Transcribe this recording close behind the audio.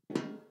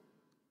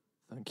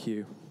Thank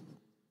you.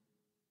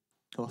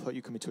 Oh, I thought you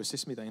were coming to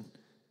assist me then,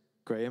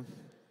 Graham.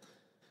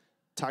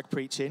 Tag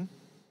preaching.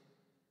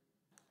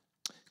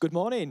 Good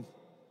morning.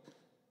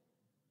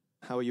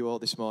 How are you all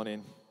this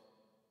morning?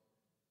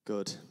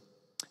 Good.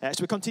 So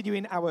we're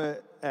continuing our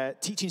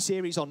teaching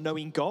series on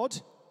knowing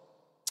God.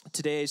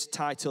 Today's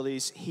title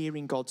is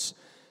Hearing God's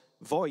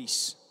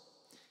Voice.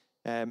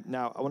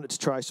 Now, I wanted to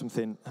try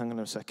something. Hang on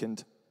a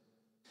second.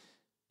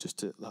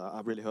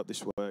 I really hope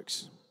this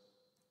works.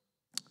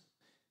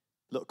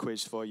 Little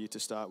quiz for you to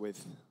start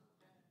with.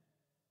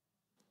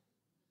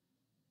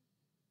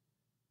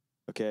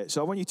 Okay,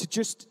 so I want you to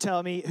just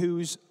tell me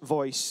whose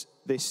voice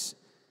this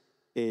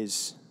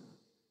is.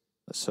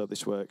 Let's hope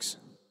this works.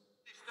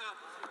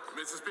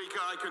 Mr. Speaker,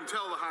 I can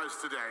tell the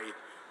House today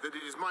that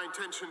it is my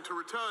intention to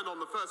return on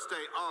the first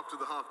day after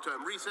the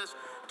half-term recess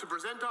to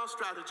present our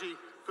strategy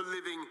for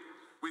living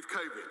with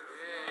COVID.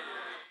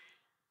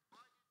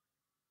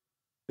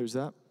 Who's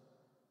that?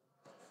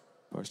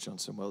 Boris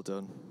Johnson, well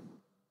done.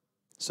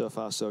 So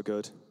far, so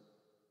good.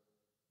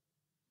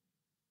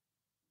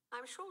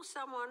 I'm sure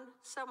someone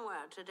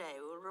somewhere today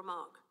will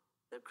remark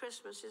that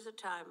Christmas is a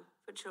time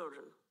for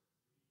children.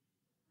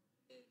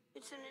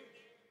 It's an...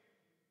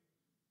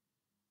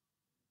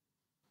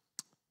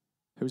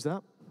 Who's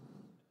that?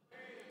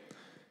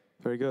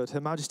 Very good. Her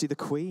Majesty the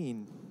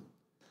Queen.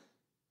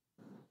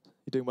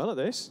 You're doing well at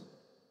this.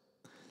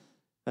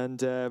 And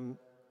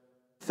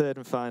third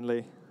and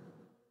finally...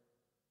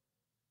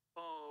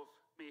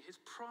 His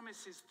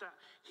promise is that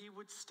he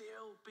would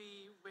still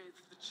be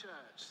with the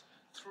church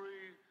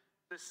through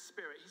the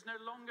Spirit. He's no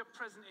longer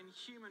present in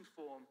human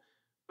form,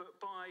 but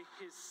by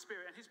his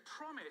Spirit. And his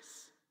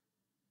promise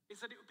is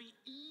that it would be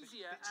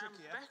easier and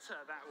better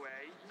that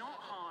way, not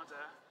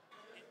harder.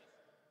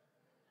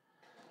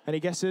 Any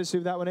guesses who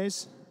that one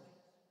is?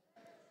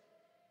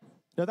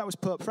 No, that was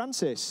Pope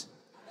Francis.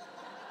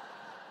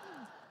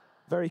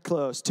 Very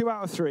close. 2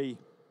 out of 3.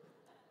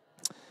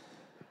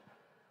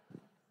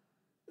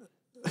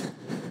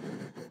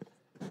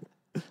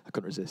 I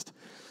couldn't resist.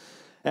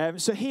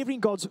 So hearing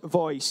God's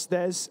voice,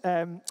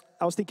 I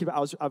was thinking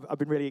about, I've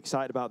been really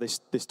excited about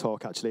this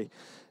talk actually.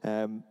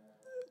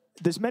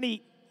 There's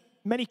many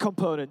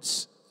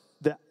components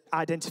that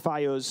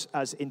identify us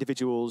as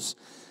individuals.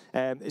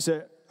 I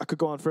could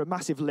go on for a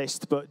massive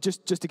list, but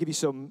just to give you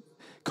some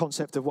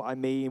concept of what I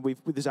mean,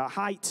 there's our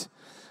height,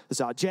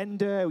 there's our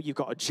gender, you've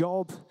got a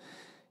job,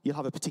 you'll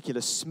have a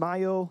particular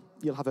smile,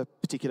 you'll have a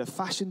particular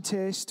fashion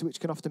taste, which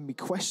can often be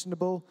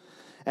questionable.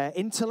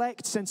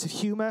 Intellect, sense of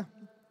humor,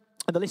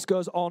 and the list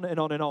goes on and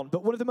on and on.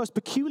 But one of the most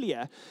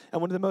peculiar and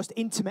one of the most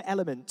intimate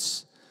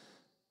elements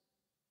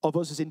of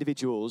us as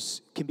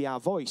individuals can be our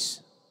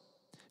voice.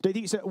 Don't you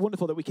think it's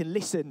wonderful that we can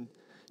listen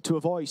to a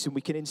voice and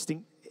we can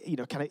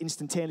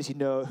instantaneously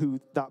know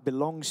who that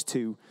belongs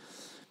to?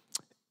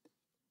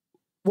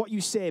 What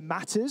you say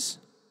matters,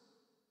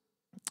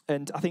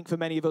 and I think for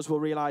many of us we'll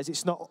realize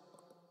it's not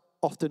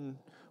often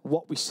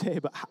what we say,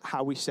 but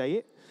how we say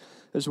it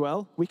as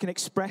well. We can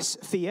express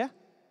fear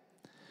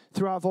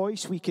through our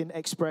voice. We can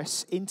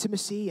express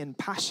intimacy and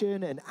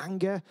passion and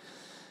anger.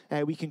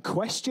 We can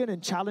question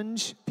and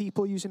challenge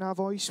people using our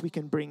voice. We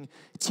can bring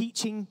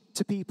teaching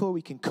to people.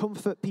 We can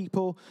comfort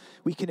people.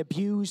 We can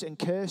abuse and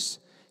curse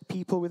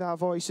people with our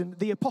voice. And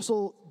the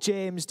Apostle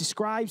James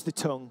describes the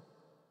tongue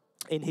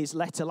in his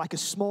letter like a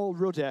small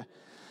rudder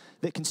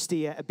that can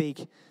steer a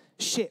big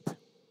ship.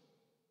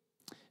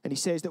 And he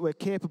says that we're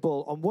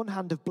capable, on one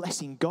hand, of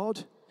blessing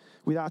God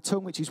with our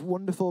tongue, which is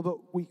wonderful, but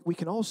we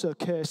can also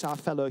curse our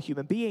fellow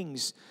human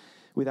beings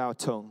with our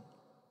tongue.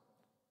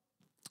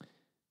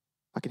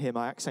 I can hear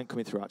my accent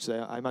coming through, actually.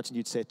 I imagine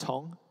you'd say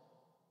tongue.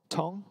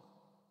 Tongue.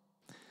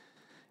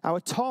 Our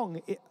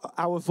tongue,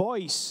 our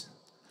voice,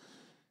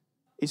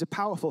 is a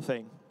powerful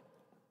thing,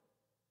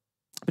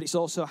 but it's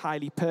also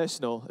highly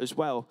personal as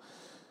well.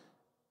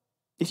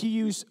 If you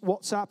use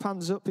WhatsApp,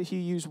 hands up if you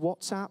use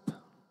WhatsApp,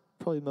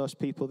 probably most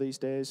people these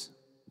days.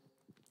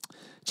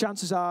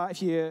 Chances are,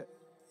 if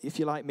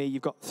you're like me,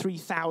 you've got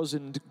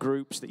 3,000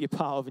 groups that you're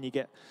part of and you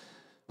get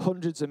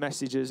hundreds of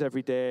messages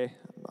every day.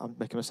 I'm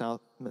making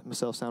myself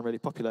sound really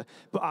popular,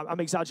 but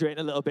I'm exaggerating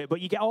a little bit. But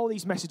you get all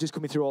these messages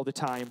coming through all the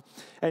time.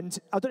 And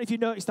I don't know if you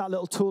noticed that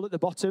little tool at the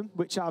bottom,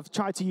 which I've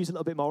tried to use a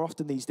little bit more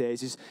often these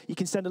days, is you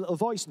can send a little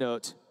voice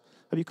note.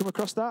 Have you come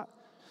across that?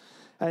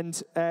 And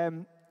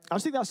I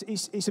just think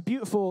it's a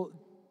beautiful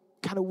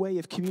kind of way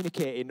of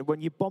communicating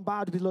when you're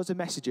bombarded with loads of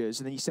messages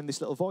and then you send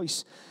this little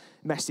voice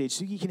message.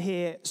 So you can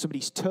hear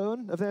somebody's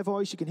tone of their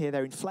voice, you can hear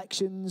their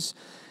inflections,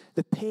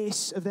 the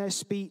pace of their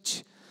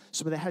speech,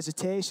 some of their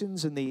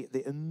hesitations and the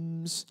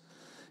ums.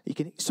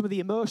 Some of the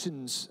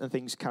emotions and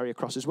things carry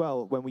across as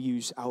well when we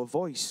use our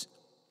voice.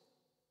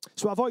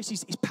 So our voice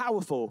is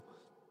powerful,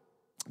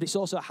 but it's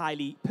also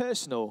highly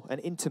personal and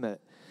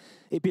intimate.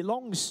 It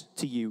belongs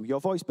to you.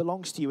 Your voice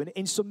belongs to you. And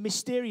in some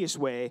mysterious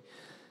way,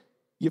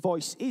 your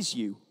voice is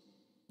you.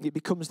 It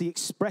becomes the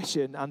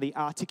expression and the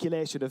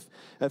articulation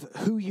of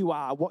who you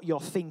are, what you're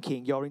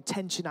thinking, your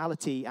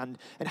intentionality, and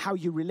how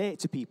you relate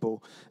to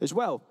people as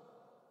well.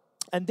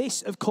 And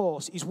this, of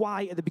course, is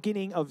why at the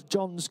beginning of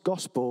John's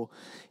gospel,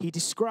 he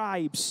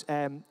describes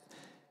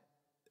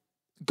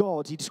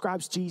God, he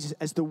describes Jesus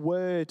as the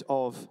Word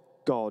of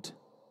God,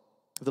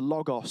 the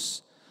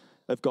Logos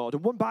of God.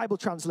 And one Bible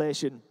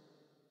translation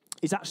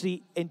is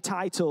actually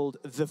entitled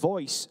The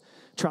Voice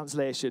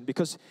translation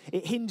because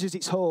it hinges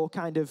its whole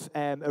kind of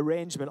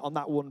arrangement on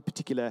that one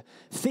particular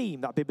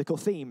theme, that biblical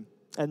theme.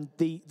 And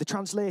the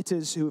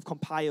translators who have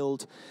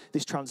compiled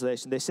this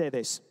translation, they say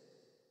this: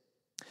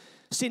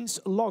 since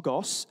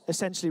logos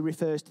essentially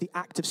refers to the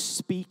act of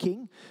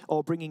speaking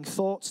or bringing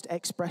thoughts to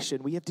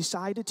expression, we have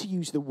decided to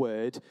use the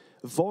word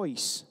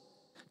voice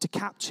to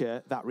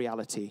capture that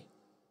reality.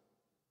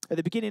 At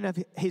the beginning of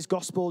his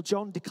gospel,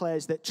 John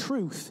declares that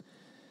truth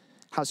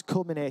has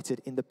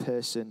culminated in the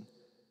person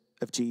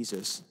of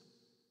Jesus.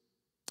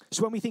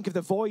 So when we think of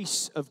the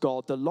voice of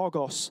God, the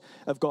logos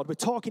of God, we're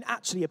talking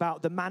actually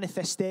about the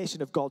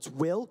manifestation of God's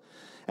will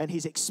and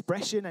his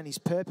expression and his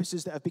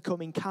purposes that have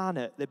become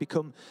incarnate, that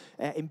become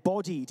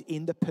embodied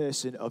in the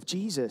person of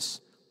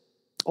Jesus.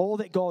 All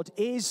that God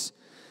is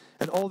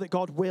and all that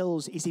God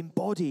wills is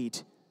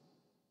embodied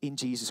in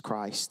Jesus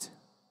Christ.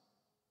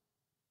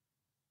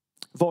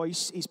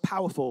 Voice is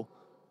powerful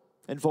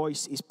and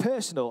voice is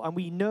personal, and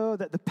we know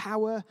that the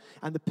power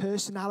and the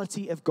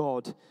personality of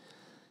God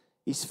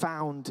is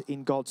found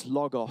in God's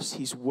logos,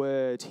 his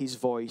word, his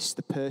voice,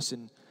 the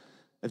person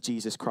of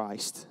Jesus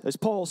Christ. As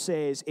Paul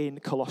says in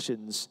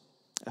Colossians,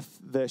 a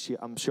verse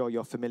I'm sure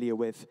you're familiar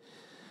with,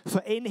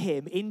 for in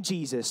him, in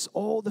Jesus,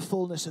 all the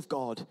fullness of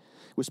God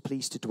was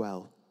pleased to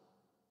dwell.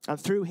 And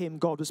through him,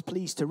 God was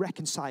pleased to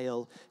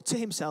reconcile to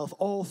himself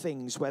all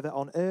things, whether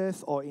on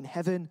earth or in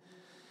heaven,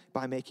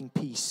 by making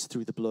peace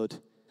through the blood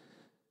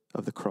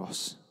of the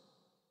cross.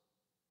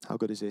 How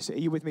good is this? Are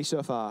you with me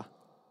so far?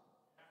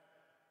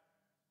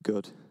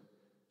 Good.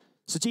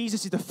 So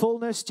Jesus is the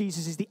fullness,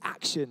 Jesus is the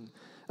action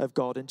of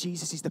God, and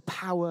Jesus is the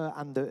power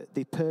and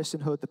the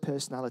personhood, the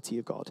personality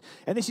of God.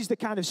 And this is the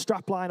kind of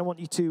strapline I want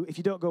you to, if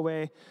you don't go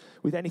away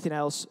with anything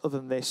else other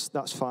than this,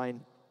 that's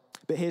fine.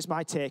 But here's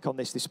my take on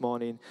this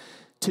morning.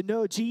 To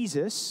know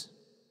Jesus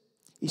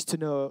is to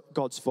know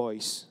God's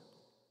voice.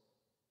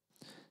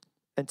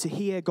 And to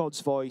hear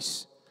God's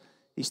voice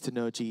is to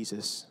know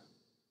Jesus.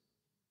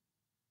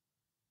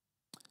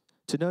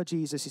 To know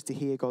Jesus is to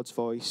hear God's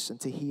voice, and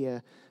to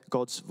hear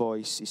God's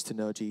voice is to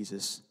know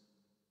Jesus.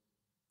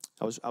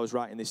 I was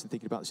writing this and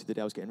thinking about this the other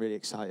day. I was getting really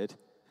excited.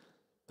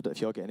 I don't know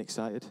if you're getting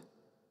excited.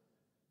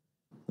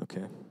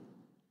 Okay.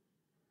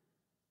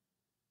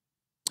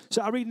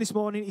 So our reading this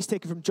morning is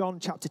taken from John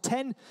chapter 10,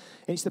 and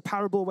it's the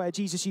parable where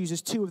Jesus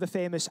uses two of the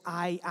famous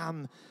I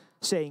am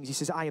sayings. He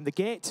says, I am the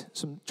gate.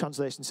 Some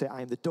translations say,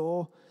 I am the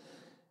door.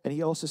 And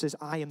he also says,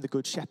 I am the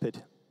good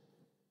shepherd.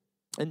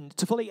 And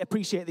to fully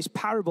appreciate this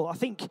parable, I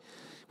think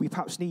we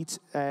perhaps need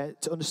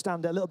to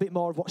understand a little bit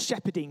more of what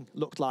shepherding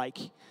looked like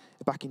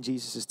back in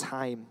Jesus'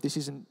 time. This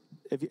isn't,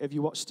 have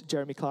you watched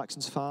Jeremy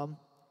Clarkson's Farm?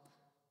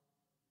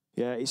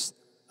 Yeah,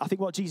 I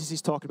think what Jesus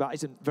is talking about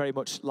isn't very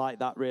much like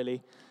that,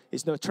 really.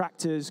 There's no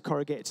tractors,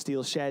 corrugated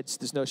steel sheds,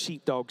 there's no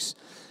sheepdogs.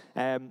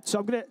 So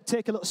I'm going to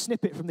take a little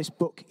snippet from this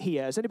book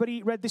here. Has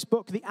anybody read this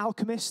book, The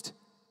Alchemist?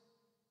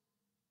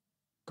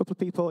 A couple of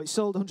people. It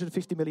sold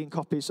 150 million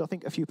copies, so I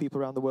think a few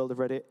people around the world have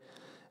read it.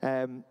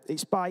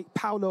 It's by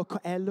Paulo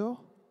Coelho.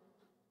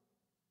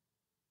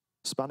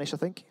 Spanish, I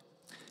think.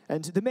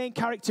 And the main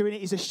character in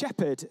it is a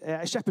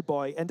shepherd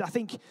boy. And I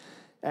think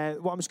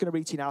what I'm just going to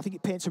read to you now, I think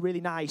it paints a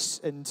really nice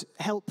and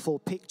helpful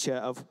picture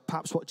of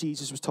perhaps what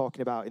Jesus was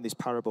talking about in this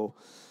parable.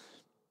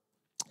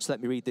 So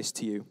let me read this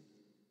to you.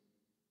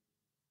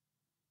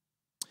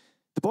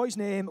 The boy's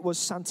name was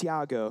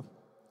Santiago.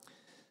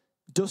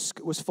 Dusk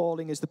was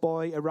falling as the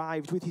boy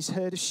arrived with his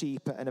herd of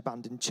sheep at an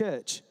abandoned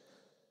church.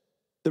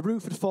 The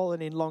roof had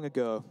fallen in long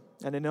ago,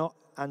 and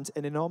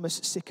an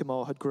enormous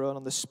sycamore had grown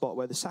on the spot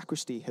where the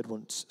sacristy had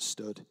once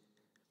stood.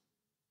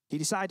 He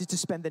decided to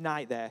spend the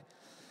night there.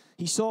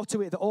 He saw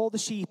to it that all the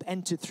sheep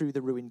entered through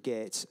the ruined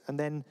gate, and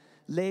then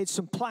laid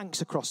some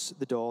planks across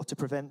the door to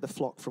prevent the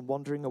flock from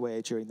wandering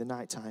away during the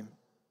nighttime.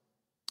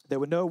 There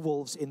were no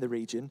wolves in the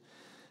region,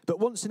 but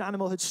once an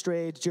animal had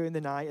strayed during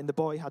the night, and the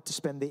boy had to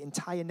spend the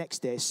entire next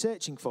day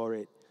searching for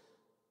it.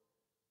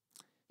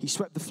 He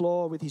swept the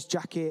floor with his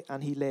jacket,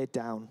 and he laid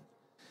down,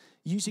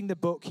 using the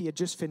book he had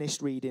just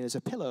finished reading as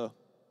a pillow.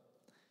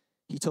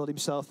 He told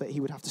himself that he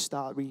would have to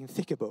start reading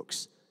thicker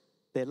books.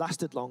 They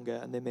lasted longer,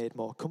 and they made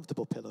more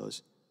comfortable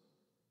pillows.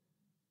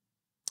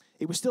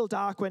 It was still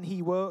dark when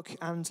he woke,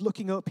 and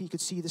looking up, he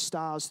could see the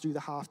stars through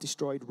the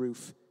half-destroyed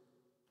roof.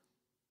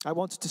 I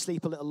wanted to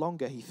sleep a little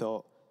longer, he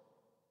thought.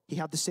 He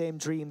had the same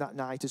dream that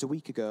night as a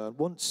week ago, and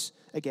once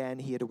again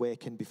he had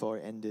awakened before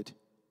it ended.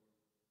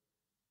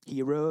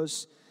 He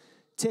arose,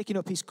 taking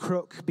up his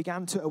crook,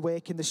 began to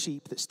awaken the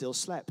sheep that still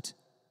slept.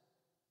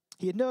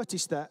 He had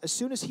noticed that as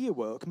soon as he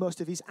awoke,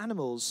 most of his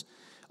animals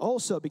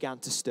also began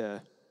to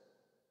stir.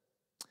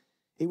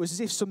 It was as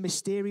if some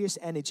mysterious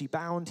energy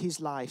bound his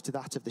life to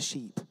that of the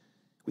sheep,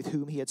 with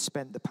whom he had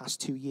spent the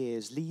past 2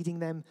 years, leading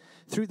them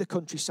through the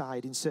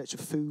countryside in search of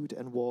food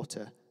and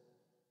water.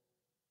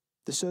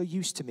 They're so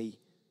used to me,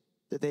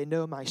 that they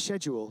know my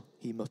schedule,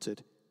 he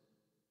muttered.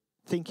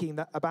 Thinking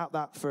about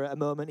that for a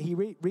moment, he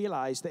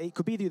realized that it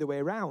could be the other way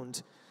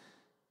around,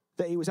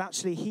 that it was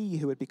actually he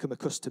who had become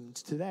accustomed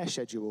to their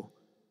schedule.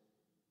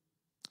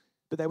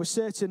 But there were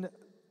certain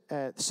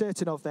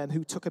of them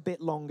who took a bit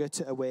longer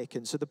to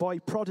awaken. So the boy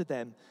prodded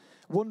them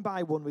one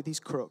by one with his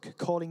crook,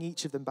 calling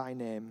each of them by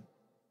name.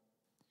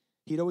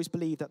 He'd always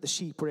believed that the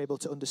sheep were able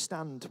to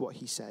understand what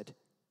he said.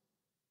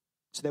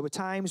 So there were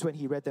times when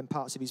he read them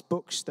parts of his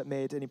books that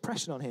made an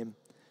impression on him,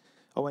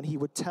 or when he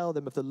would tell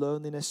them of the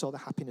loneliness or the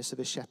happiness of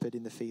a shepherd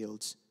in the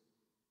fields.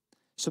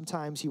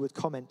 Sometimes he would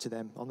comment to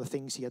them on the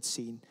things he had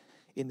seen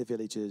in the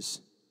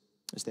villages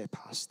as they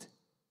passed.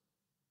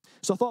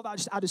 So I thought that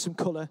just added some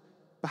colour,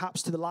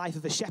 perhaps, to the life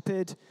of a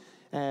shepherd.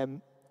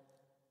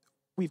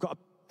 We've got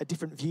a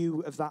different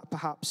view of that,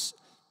 perhaps.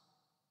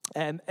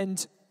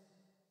 And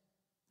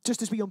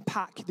just as we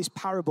unpack this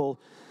parable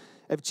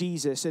of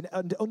Jesus and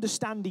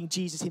understanding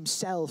Jesus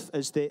himself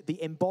as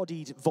the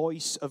embodied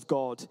voice of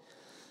God,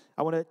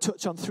 I want to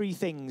touch on three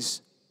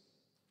things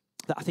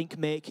that I think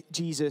make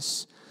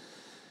Jesus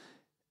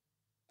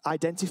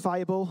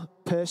identifiable,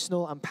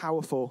 personal, and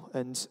powerful,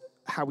 and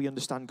how we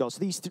understand God. So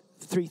these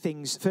three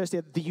things: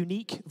 firstly, the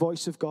unique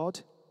voice of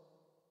God,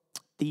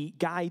 the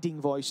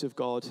guiding voice of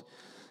God,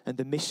 and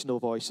the missional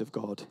voice of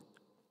God.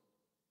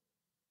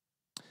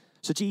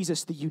 So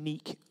Jesus, the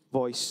unique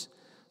voice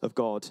of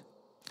God.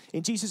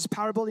 In Jesus'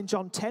 parable in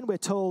John 10, we're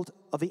told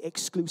of the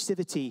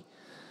exclusivity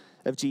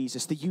of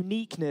Jesus, the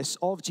uniqueness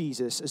of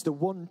Jesus as the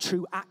one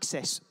true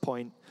access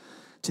point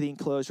to the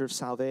enclosure of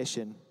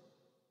salvation.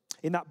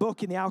 In that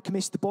book, in The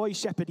Alchemist, the boy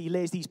shepherd, he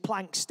lays these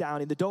planks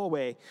down in the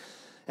doorway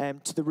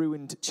to the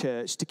ruined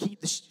church to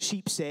keep the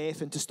sheep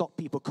safe and to stop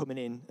people coming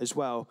in as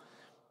well.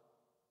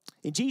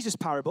 In Jesus'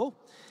 parable,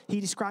 he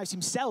describes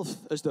himself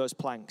as those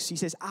planks. He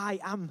says, I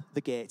am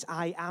the gate,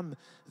 I am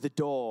the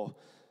door.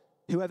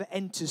 Whoever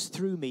enters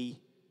through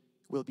me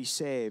will be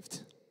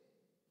saved.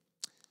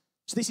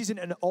 So this isn't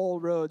an all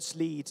roads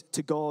lead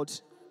to God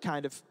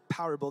kind of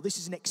parable. This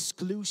is an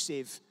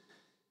exclusive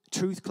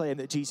truth claim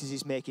that Jesus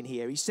is making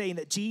here. He's saying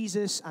that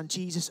Jesus and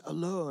Jesus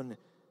alone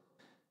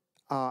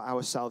are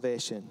our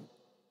salvation.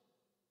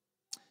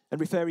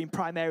 And referring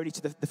primarily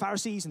to the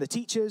Pharisees and the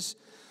teachers,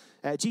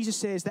 Jesus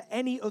says that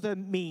any other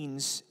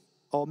means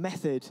or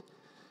method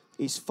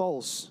is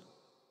false.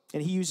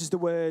 And he uses the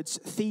words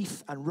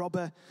thief and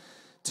robber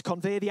to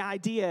convey the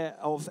idea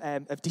of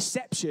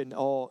deception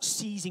or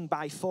seizing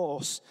by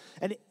force.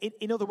 And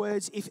in other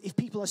words, if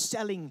people are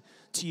selling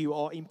to you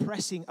or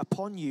impressing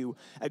upon you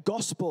a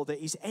gospel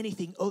that is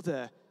anything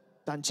other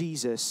than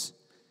Jesus,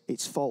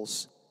 it's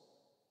false.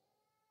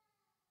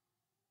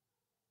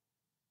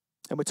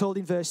 And we're told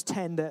in verse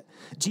 10 that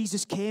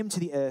Jesus came to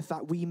the earth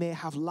that we may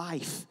have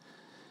life,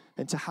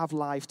 and to have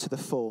life to the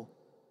full.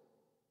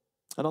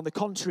 And on the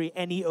contrary,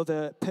 any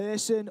other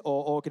person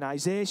or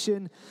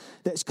organization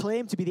that's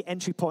claimed to be the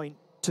entry point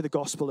to the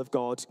gospel of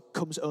God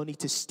comes only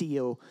to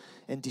steal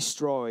and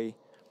destroy.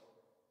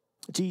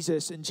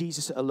 Jesus and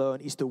Jesus alone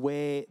is the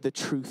way, the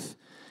truth,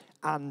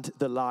 and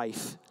the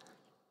life.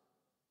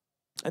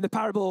 And the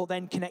parable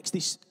then connects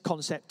this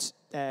concept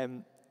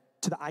to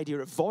the idea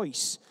of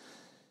voice.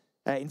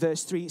 In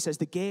verse 3, it says,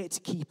 the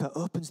gatekeeper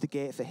opens the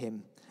gate for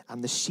him,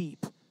 and the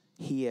sheep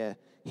hear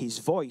his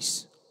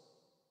voice.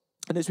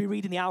 And as we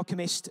read in The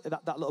Alchemist,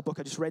 that little book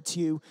I just read to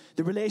you,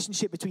 the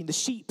relationship between the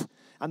sheep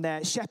and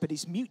their shepherd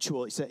is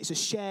mutual. It's a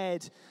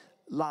shared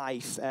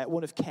life,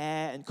 one of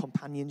care and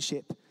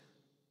companionship.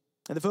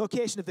 And the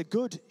vocation of the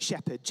good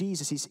shepherd,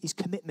 Jesus, is his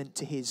commitment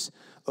to his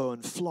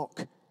own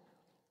flock.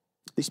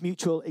 This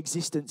mutual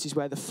existence is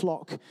where the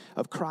flock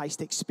of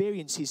Christ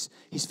experiences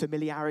his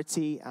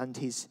familiarity and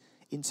his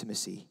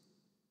intimacy.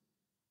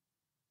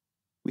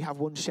 We have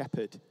one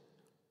shepherd.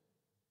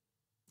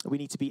 We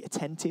need to be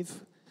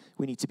attentive.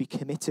 We need to be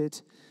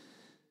committed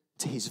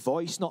to his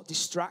voice, not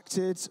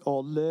distracted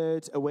or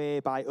lured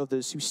away by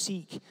others who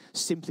seek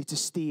simply to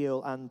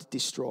steal and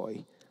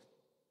destroy.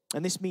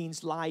 And this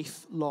means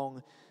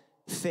lifelong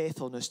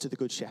faithfulness to the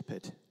Good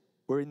Shepherd.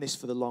 We're in this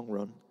for the long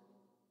run.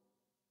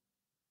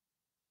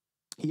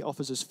 He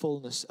offers us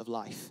fullness of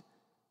life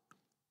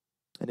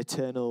and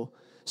eternal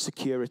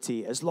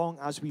security as long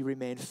as we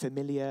remain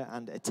familiar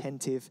and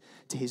attentive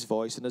to his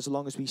voice, and as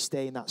long as we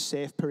stay in that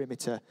safe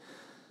perimeter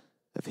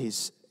of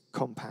his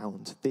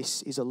compound.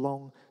 This is a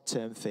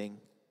long-term thing,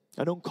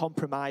 an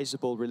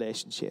uncompromisable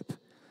relationship.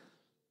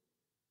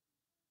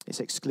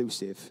 It's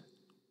exclusive.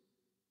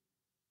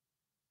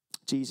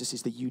 Jesus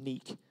is the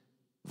unique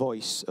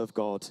voice of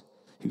God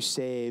who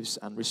saves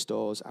and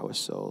restores our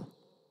soul.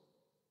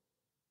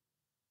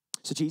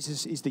 So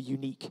Jesus is the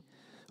unique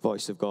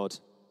voice of God.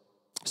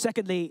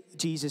 Secondly,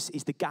 Jesus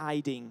is the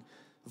guiding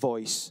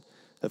voice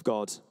of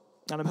God.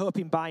 And I'm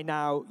hoping by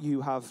now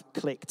you have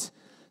clicked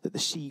that the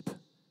sheep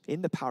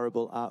in the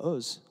parable are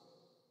us.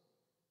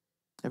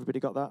 Everybody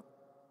got that?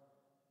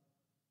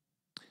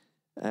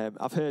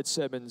 I've heard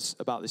sermons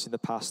about this in the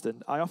past,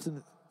 and I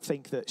often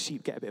think that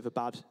sheep get a bit of a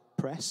bad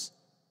press.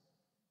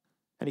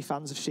 Any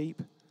fans of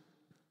sheep?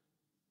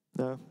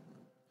 No?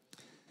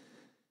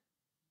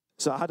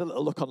 So I had a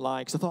little look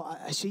online because I thought,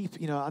 a sheep,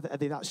 are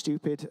they that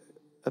stupid?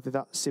 Are they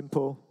that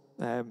simple?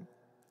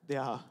 They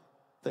are.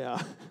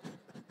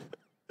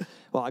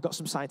 Well, I got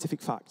some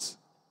scientific facts.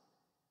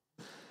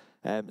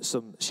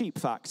 Some sheep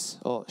facts,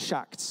 or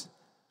shacts,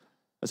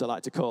 as I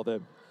like to call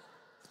them.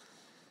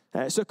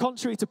 So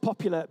contrary to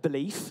popular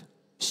belief,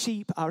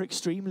 sheep are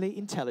extremely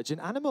intelligent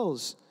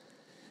animals.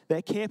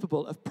 They're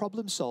capable of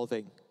problem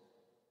solving.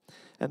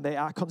 And they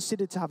are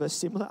considered to have a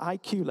similar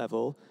IQ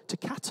level to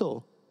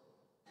cattle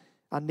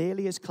and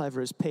nearly as clever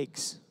as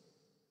pigs.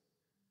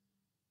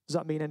 Does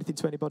that mean anything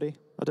to anybody?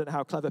 I don't know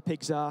how clever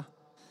pigs are,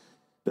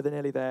 but they're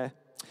nearly there.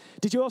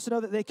 Did you also know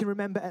that they can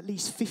remember at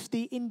least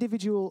 50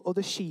 individual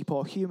other sheep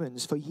or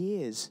humans for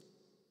years?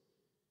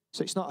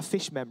 So it's not a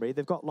fish memory.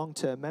 They've got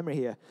long-term memory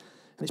here.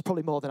 And it's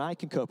probably more than I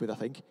can cope with, I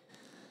think.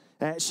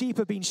 Sheep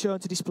have been shown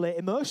to display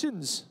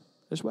emotions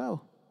as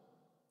well.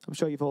 I'm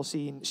sure you've all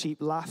seen sheep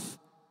laugh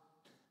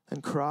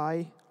and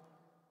cry.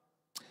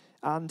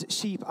 And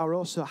sheep are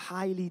also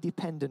highly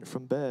dependent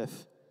from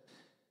birth.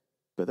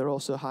 But they're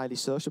also highly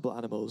sociable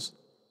animals.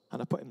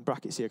 And I put in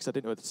brackets here because I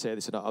didn't know whether to say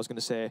this or not. I was going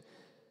to say,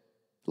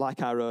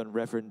 like our own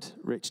Reverend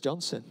Rich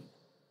Johnson.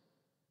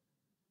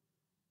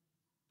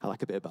 I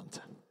like a bit of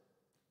banter.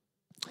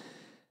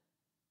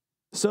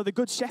 So the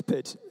Good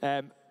Shepherd,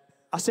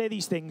 I say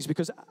these things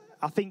because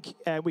I think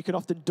we can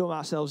often dumb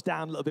ourselves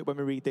down a little bit when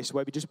we read this,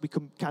 where we just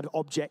become kind of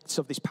objects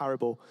of this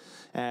parable,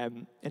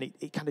 and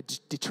it kind of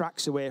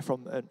detracts away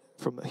from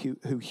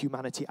who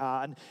humanity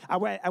are. And I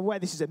wear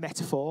this as a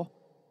metaphor,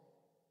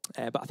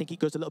 but I think it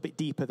goes a little bit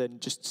deeper than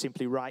just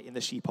simply writing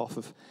the sheep off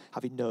of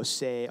having no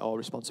say or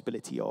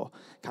responsibility or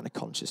kind of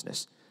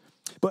consciousness.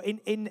 But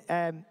in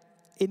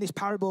this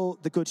parable,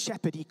 the Good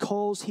Shepherd, he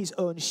calls his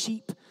own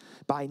sheep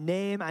by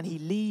name and he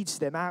leads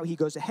them out. He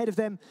goes ahead of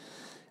them.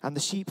 And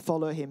the sheep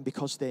follow him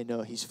because they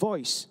know his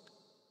voice.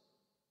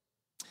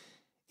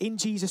 In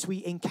Jesus,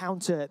 we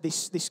encounter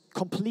this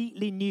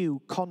completely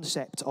new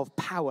concept of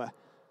power.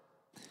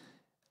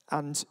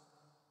 And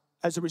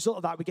as a result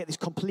of that, we get this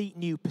complete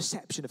new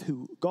perception of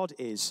who God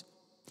is.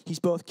 He's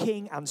both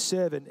king and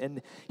servant,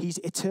 and he's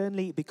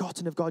eternally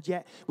begotten of God.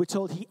 Yet we're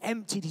told he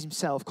emptied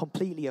himself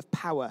completely of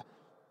power.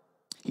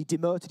 He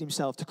demoted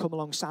himself to come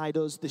alongside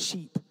us, the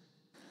sheep,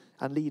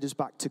 and lead us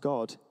back to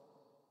God.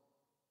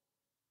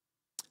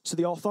 So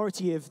the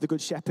authority of the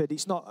Good Shepherd,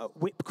 it's not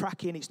whip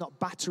cracking, it's not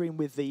battering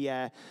with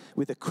a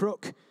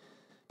crook,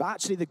 but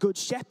actually the Good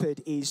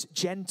Shepherd is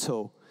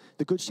gentle.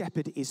 The Good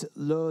Shepherd is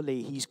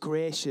lowly, he's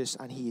gracious,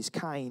 and he is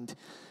kind.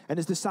 And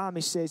as the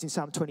psalmist says in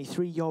Psalm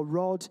 23, your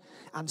rod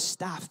and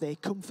staff, they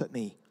comfort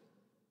me.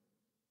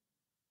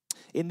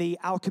 In The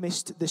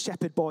Alchemist, the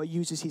shepherd boy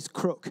uses his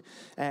crook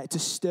to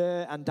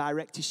stir and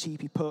direct his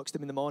sheep. He pokes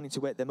them in the morning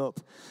to wake them up.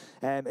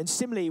 And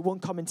similarly, one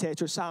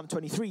commentator of Psalm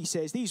 23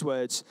 says these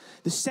words,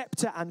 the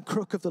scepter and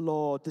crook of the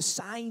Lord, the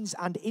signs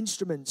and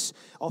instruments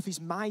of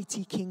his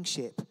mighty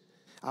kingship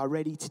are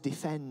ready to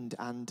defend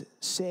and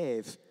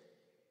save.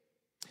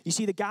 You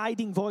see, the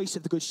guiding voice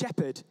of the Good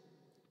Shepherd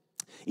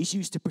is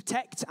used to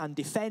protect and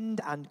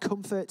defend and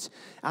comfort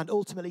and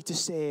ultimately to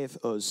save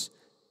us.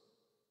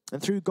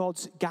 And through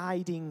God's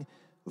guiding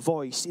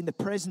voice, in the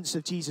presence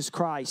of Jesus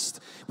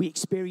Christ, we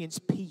experience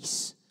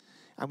peace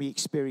and we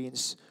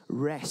experience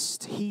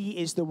rest. He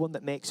is the one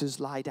that makes us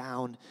lie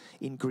down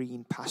in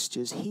green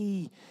pastures.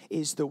 He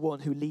is the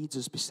one who leads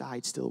us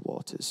beside still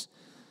waters,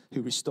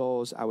 who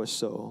restores our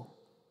soul.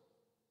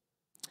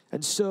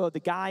 And so the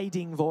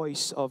guiding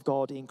voice of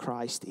God in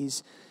Christ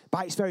is,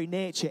 by its very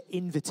nature,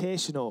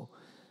 invitational.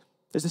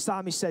 As the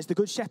psalmist says, the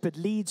Good Shepherd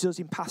leads us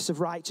in paths of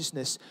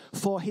righteousness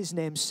for his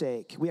name's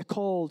sake. We are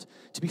called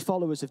to be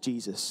followers of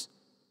Jesus.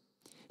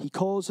 He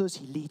calls us,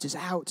 he leads us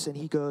out, and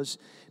he goes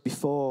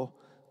before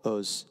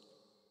us.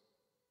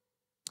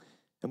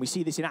 And we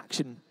see this in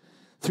action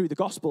through the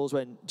Gospels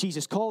when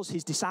Jesus calls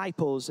his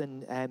disciples,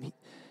 and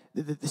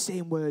the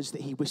same words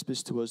that he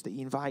whispers to us, that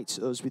he invites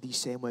us with these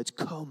same words,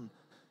 come,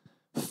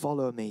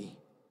 follow me.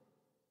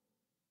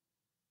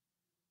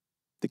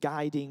 The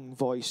guiding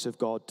voice of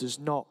God does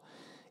not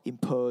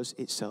impose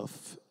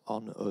itself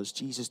on us.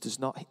 Jesus does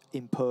not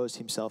impose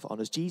himself on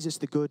us. Jesus,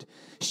 the Good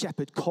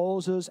Shepherd,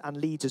 calls us and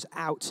leads us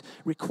out,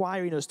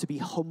 requiring us to be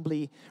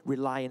humbly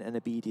reliant and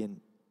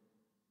obedient.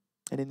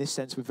 And in this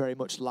sense, we're very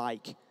much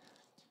like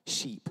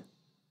sheep.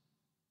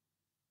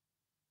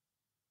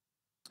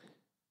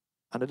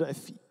 And I don't know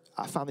if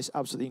I found this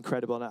absolutely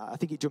incredible, and I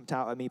think it jumped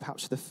out at me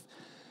perhaps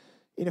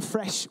in a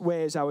fresh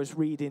way as I was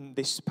reading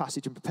this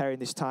passage and preparing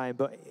this time.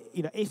 But,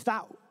 if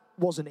that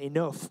wasn't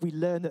enough, we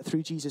learn that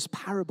through Jesus'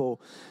 parable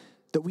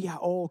that we are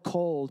all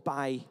called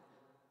by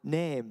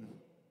name.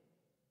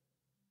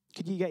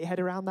 Can you get your head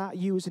around that?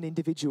 You as an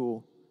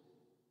individual.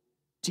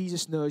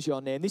 Jesus knows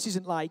your name. This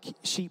isn't like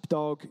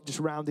sheepdog just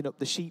rounding up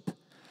the sheep.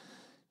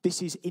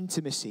 This is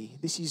intimacy.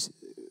 This is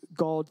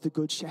God, the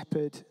Good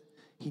Shepherd.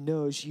 He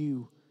knows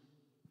you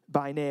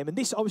by name. And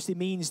this obviously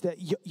means that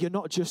you're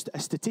not just a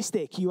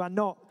statistic. You are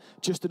not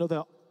just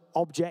another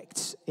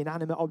object,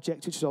 inanimate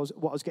object, which is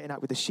what I was getting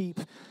at with the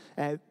sheep.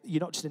 You're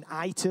not just an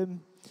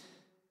item.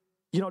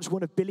 You're not just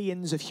one of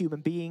billions of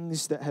human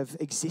beings that have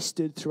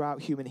existed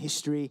throughout human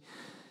history.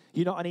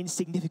 You're not an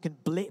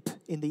insignificant blip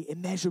in the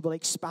immeasurable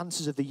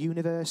expanses of the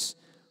universe.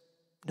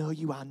 No,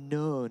 you are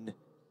known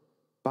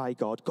by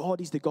God.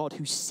 God is the God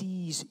who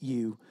sees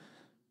you.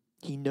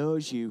 He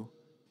knows you,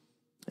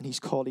 and he's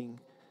calling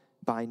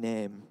by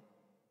name.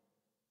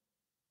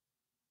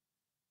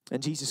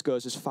 And Jesus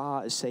goes as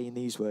far as saying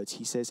these words.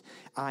 He says,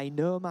 I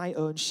know my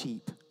own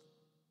sheep,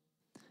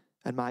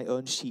 and my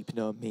own sheep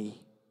know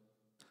me,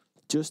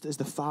 just as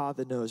the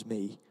Father knows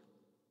me,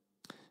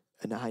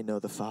 and I know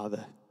the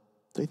Father.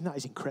 I think that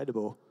is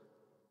incredible.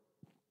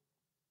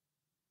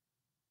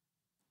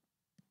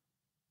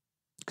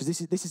 Because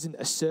this isn't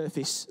a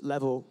surface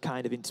level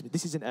kind of intimacy.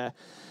 This isn't a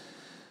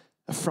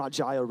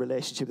fragile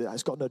relationship that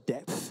has got no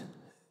depth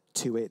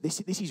to it. This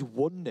is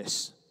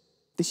oneness.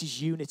 This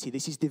is unity.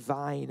 This is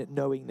divine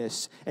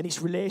knowingness. And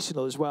it's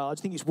relational as well. I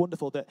just think it's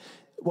wonderful that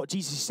what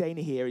Jesus is saying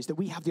here is that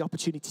we have the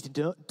opportunity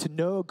to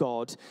know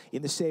God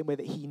in the same way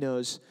that he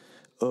knows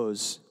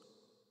us.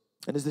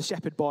 And as the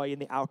shepherd boy in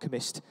The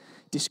Alchemist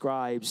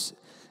describes,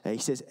 he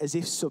says, as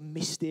if some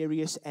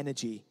mysterious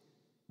energy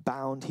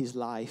bound his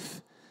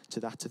life to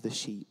that of the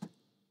sheep.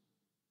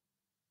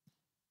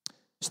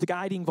 So the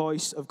guiding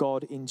voice of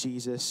God in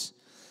Jesus,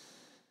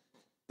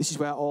 this is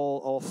where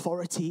all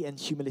authority and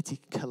humility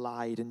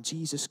collide, and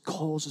Jesus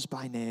calls us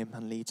by name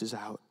and leads us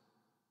out.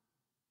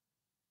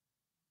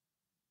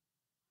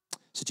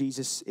 So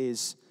Jesus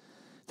is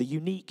the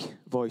unique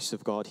voice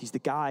of God. He's the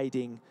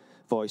guiding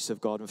voice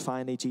of God. And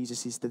finally,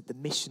 Jesus is the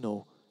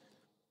missional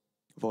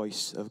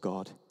voice of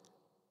God.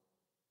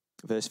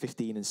 Verse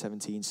 15 and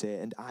 17 say,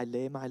 and I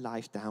lay my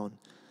life down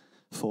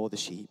for the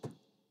sheep.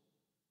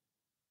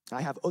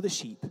 I have other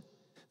sheep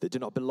that do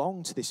not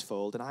belong to this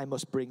fold, and I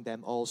must bring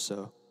them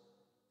also,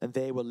 and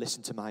they will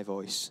listen to my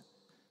voice.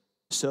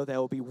 So there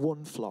will be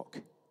one flock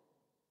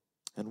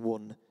and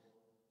one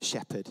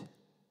shepherd.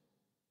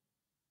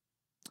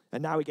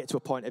 And now we get to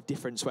a point of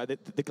difference where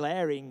the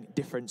glaring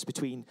difference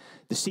between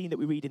the scene that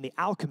we read in The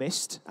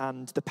Alchemist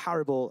and the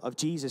parable of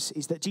Jesus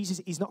is that Jesus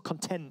is not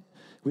content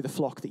with the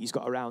flock that he's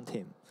got around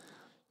him.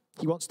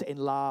 He wants to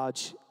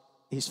enlarge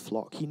his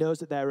flock. He knows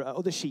that there are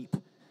other sheep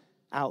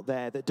out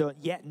there that don't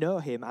yet know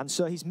him, and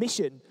so his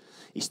mission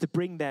is to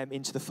bring them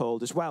into the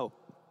fold as well.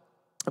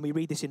 And we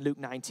read this in Luke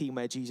 19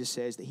 where Jesus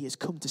says that he has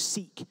come to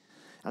seek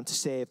and to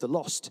save the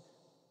lost.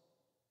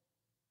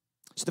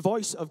 So the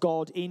voice of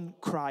God in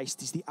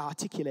Christ is the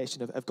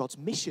articulation of God's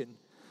mission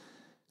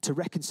to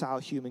reconcile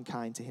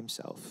humankind to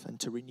himself and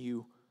to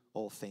renew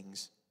all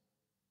things.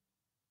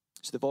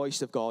 So the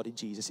voice of God in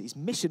Jesus is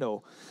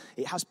missional.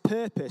 It has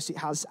purpose. It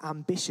has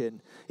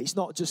ambition. It's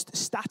not just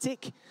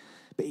static,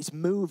 but it's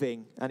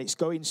moving and it's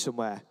going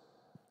somewhere.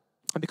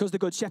 And because the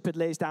Good Shepherd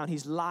lays down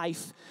his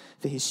life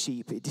for his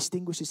sheep, it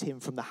distinguishes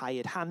him from the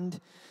hired hand,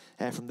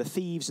 from the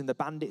thieves and the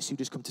bandits who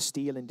just come to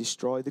steal and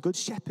destroy. The Good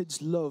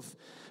Shepherd's love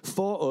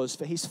for us,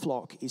 for his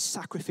flock, is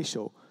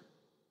sacrificial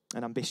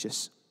and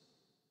ambitious.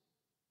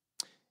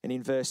 And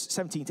in verse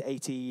 17 to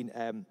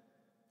 18,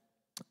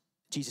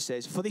 Jesus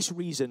says, for this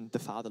reason the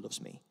Father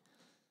loves me,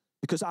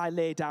 because I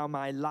lay down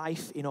my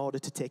life in order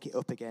to take it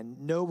up again.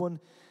 No one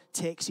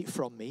takes it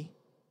from me,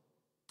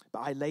 but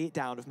I lay it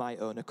down of my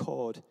own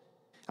accord.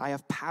 I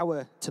have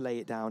power to lay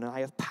it down, and I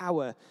have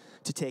power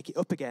to take it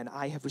up again.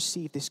 I have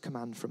received this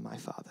command from my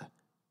Father.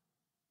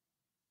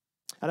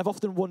 And I've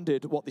often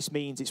wondered what this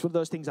means. It's one of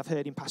those things I've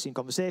heard in passing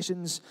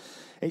conversations.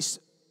 It's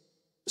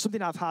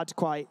something I've had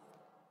quite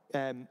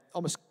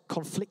almost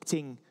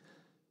conflicting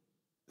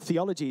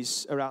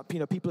theologies around.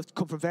 People have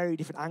come from very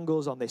different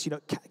angles on this.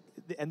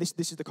 And this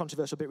is the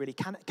controversial bit, really.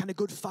 Can a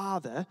good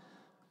father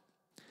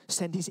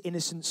send his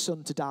innocent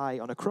son to die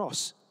on a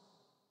cross?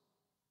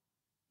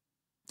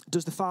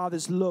 Does the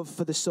Father's love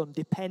for the Son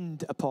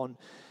depend upon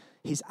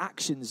his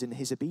actions and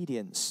his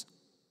obedience?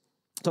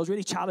 So I was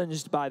really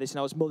challenged by this, and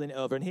I was mulling it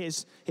over. And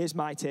here's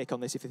my take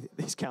on this, if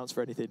this counts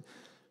for anything.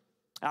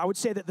 I would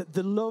say that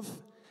the love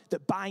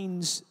that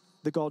binds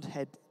the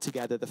Godhead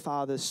together, the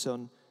Father,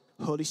 Son,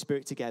 Holy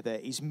Spirit together,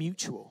 is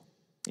mutual.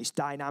 It's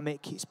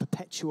dynamic, it's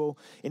perpetual,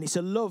 and it's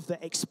a love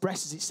that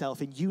expresses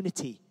itself in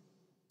unity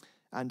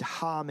and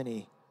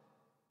harmony.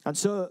 And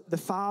so the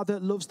Father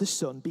loves the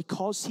Son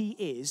because he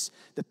is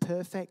the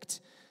perfect,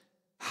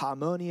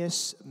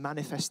 harmonious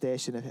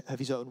manifestation of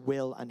his own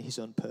will and his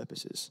own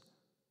purposes.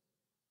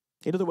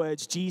 In other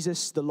words,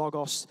 Jesus, the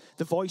Logos,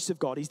 the voice of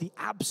God, is the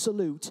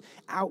absolute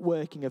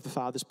outworking of the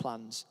Father's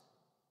plans.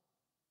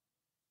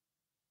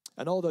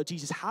 And although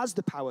Jesus has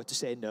the power to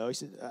say no, he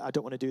says, I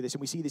don't want to do this,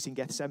 and we see this in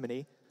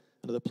Gethsemane,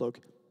 another plug,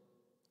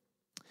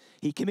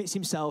 he commits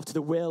himself to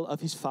the will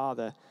of his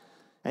Father,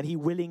 and he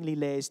willingly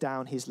lays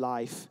down his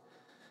life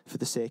for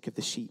the sake of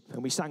the sheep.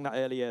 And we sang that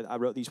earlier. I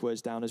wrote these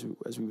words down as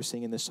we were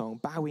singing the song.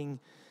 Bowing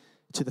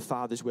to the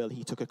Father's will,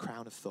 he took a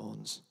crown of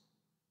thorns.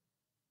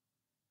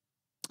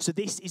 So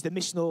this is the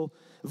missional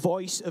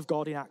voice of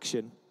God in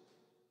action.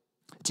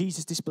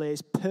 Jesus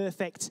displays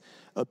perfect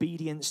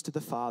obedience to the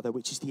Father,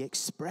 which is the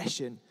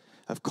expression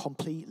of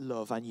complete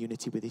love and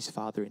unity with his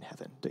Father in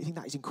heaven. Don't you think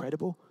that is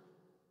incredible?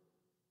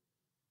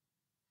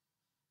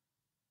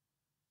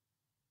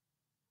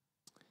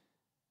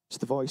 So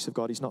the voice of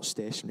God is not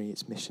stationary,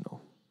 it's missional.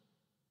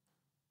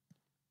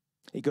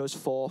 It goes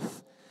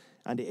forth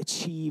and it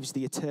achieves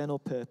the eternal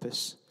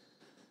purpose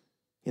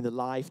in the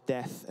life,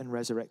 death, and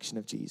resurrection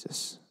of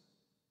Jesus.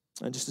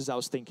 And just as I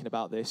was thinking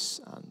about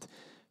this and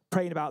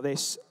praying about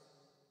this,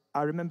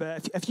 I remember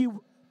a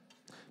few,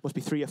 must be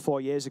 3 or 4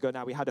 years ago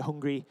now, we had a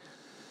Hungry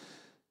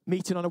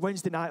meeting on a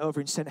Wednesday night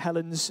over in St.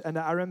 Helens, and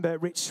I remember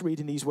Rich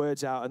reading these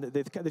words out, and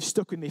they've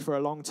stuck with me for a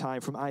long time,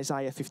 from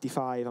Isaiah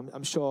 55.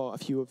 I'm sure a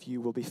few of you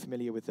will be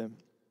familiar with them.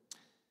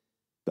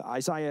 But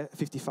Isaiah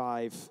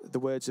 55, the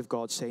words of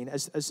God saying,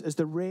 as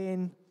the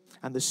rain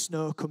and the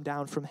snow come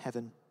down from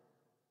heaven,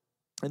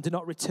 and do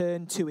not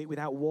return to it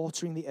without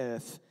watering the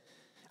earth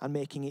and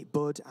making it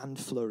bud and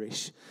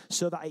flourish,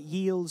 so that it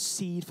yields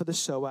seed for the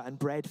sower and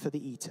bread for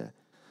the eater,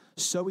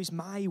 so is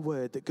my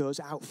word that goes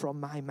out from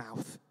my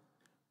mouth.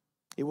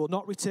 It will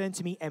not return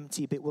to me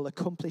empty, but will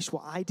accomplish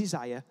what I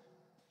desire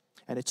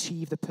and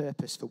achieve the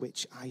purpose for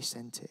which I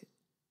sent it.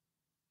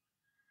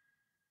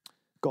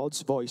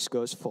 God's voice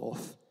goes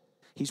forth.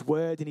 His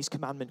word and his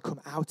commandment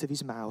come out of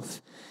his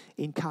mouth,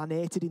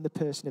 incarnated in the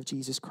person of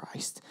Jesus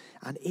Christ.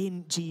 And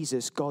in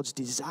Jesus, God's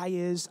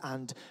desires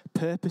and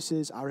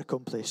purposes are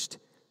accomplished.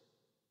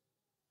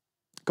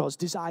 God's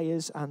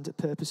desires and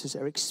purposes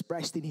are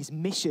expressed in his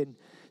mission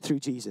through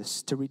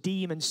Jesus to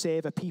redeem and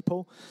save a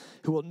people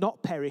who will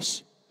not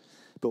perish,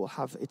 but will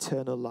have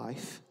eternal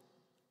life.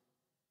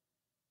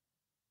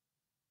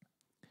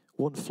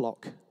 One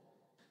flock,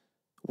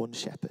 one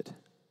shepherd.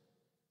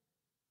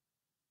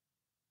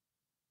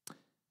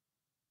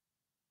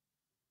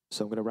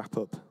 So I'm going to wrap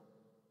up.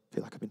 I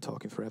feel like I've been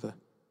talking forever.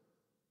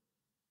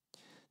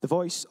 The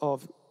voice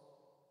of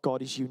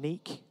God is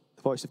unique.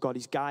 The voice of God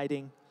is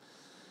guiding.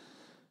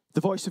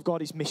 The voice of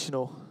God is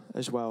missional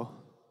as well.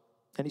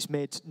 And it's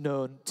made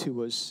known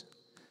to us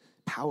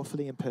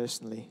powerfully and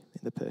personally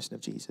in the person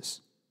of Jesus.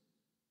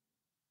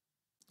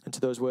 And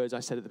to those words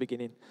I said at the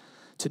beginning,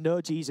 to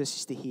know Jesus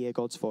is to hear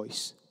God's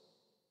voice.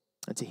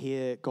 And to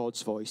hear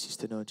God's voice is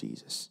to know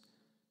Jesus.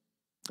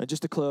 And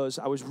just to close,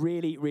 I was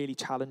really, really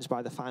challenged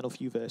by the final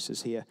few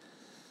verses here.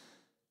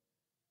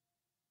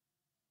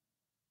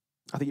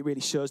 I think it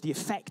really shows the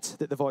effect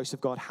that the voice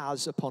of God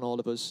has upon all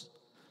of us,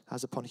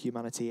 has upon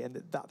humanity.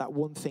 And that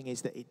one thing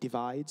is that it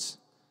divides,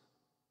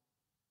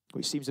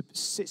 which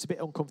sits a bit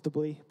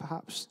uncomfortably,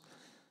 perhaps.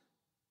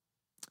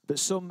 But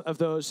some of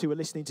those who were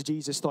listening to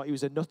Jesus thought he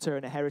was a nutter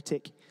and a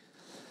heretic.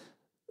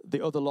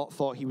 The other lot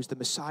thought he was the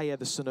Messiah,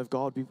 the Son of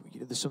God.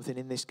 There's something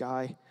in this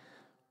guy.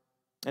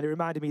 And it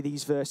reminded me of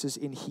these verses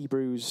in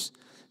Hebrews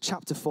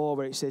chapter 4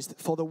 where it says,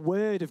 "For the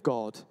word of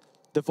God,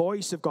 the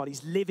voice of God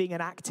is living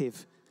and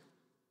active,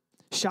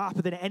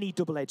 sharper than any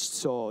double-edged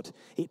sword.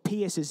 It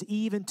pierces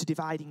even to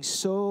dividing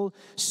soul,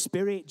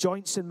 spirit,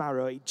 joints and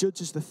marrow. It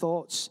judges the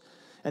thoughts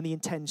and the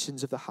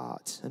intentions of the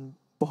heart." And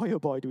boy, oh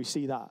boy, do we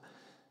see that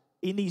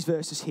in these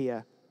verses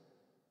here.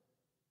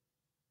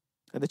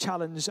 And the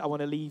challenge I want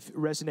to leave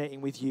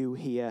resonating with you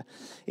here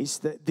is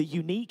that the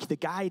unique, the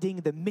guiding,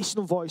 the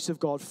missional voice of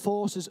God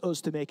forces us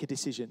to make a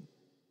decision.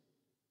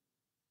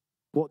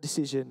 What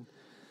decision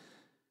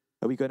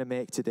are we going to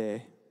make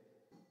today?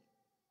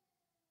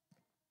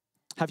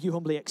 Have you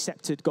humbly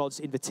accepted God's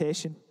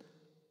invitation?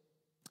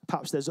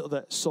 Perhaps there's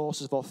other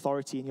sources of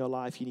authority in your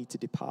life you need to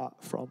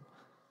depart from.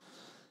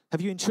 Have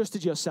you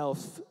entrusted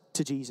yourself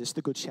to Jesus,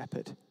 the Good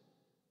Shepherd,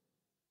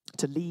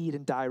 to lead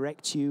and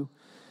direct you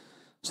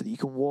so that you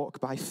can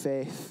walk by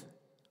faith?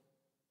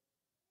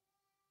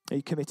 Are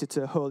you committed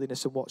to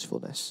holiness and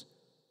watchfulness?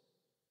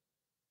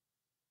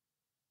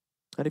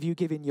 And have you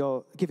given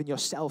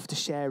yourself to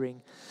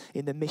sharing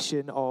in the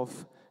mission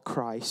of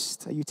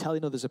Christ? Are you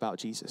telling others about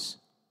Jesus?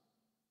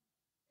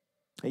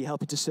 Are you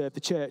helping to serve the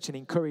church and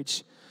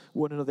encourage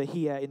one another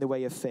here in the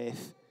way of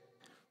faith?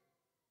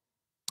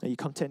 Are you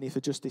contending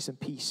for justice and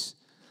peace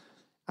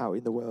out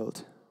in the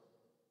world?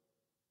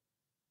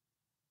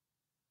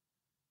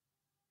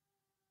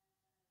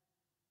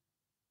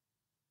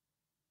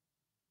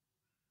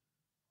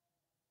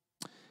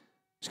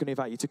 I'm just going to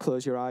invite you to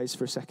close your eyes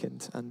for a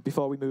second. And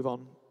before we move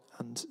on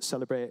and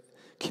celebrate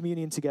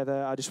communion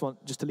together, I just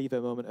want to leave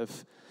a moment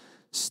of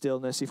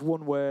stillness. If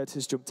one word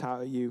has jumped out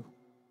at you,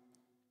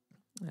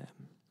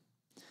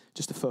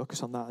 just to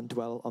focus on that and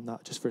dwell on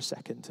that just for a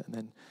second. And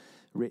then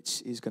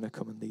Rich is going to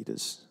come and lead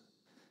us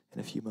in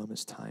a few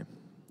moments' time.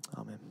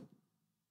 Amen.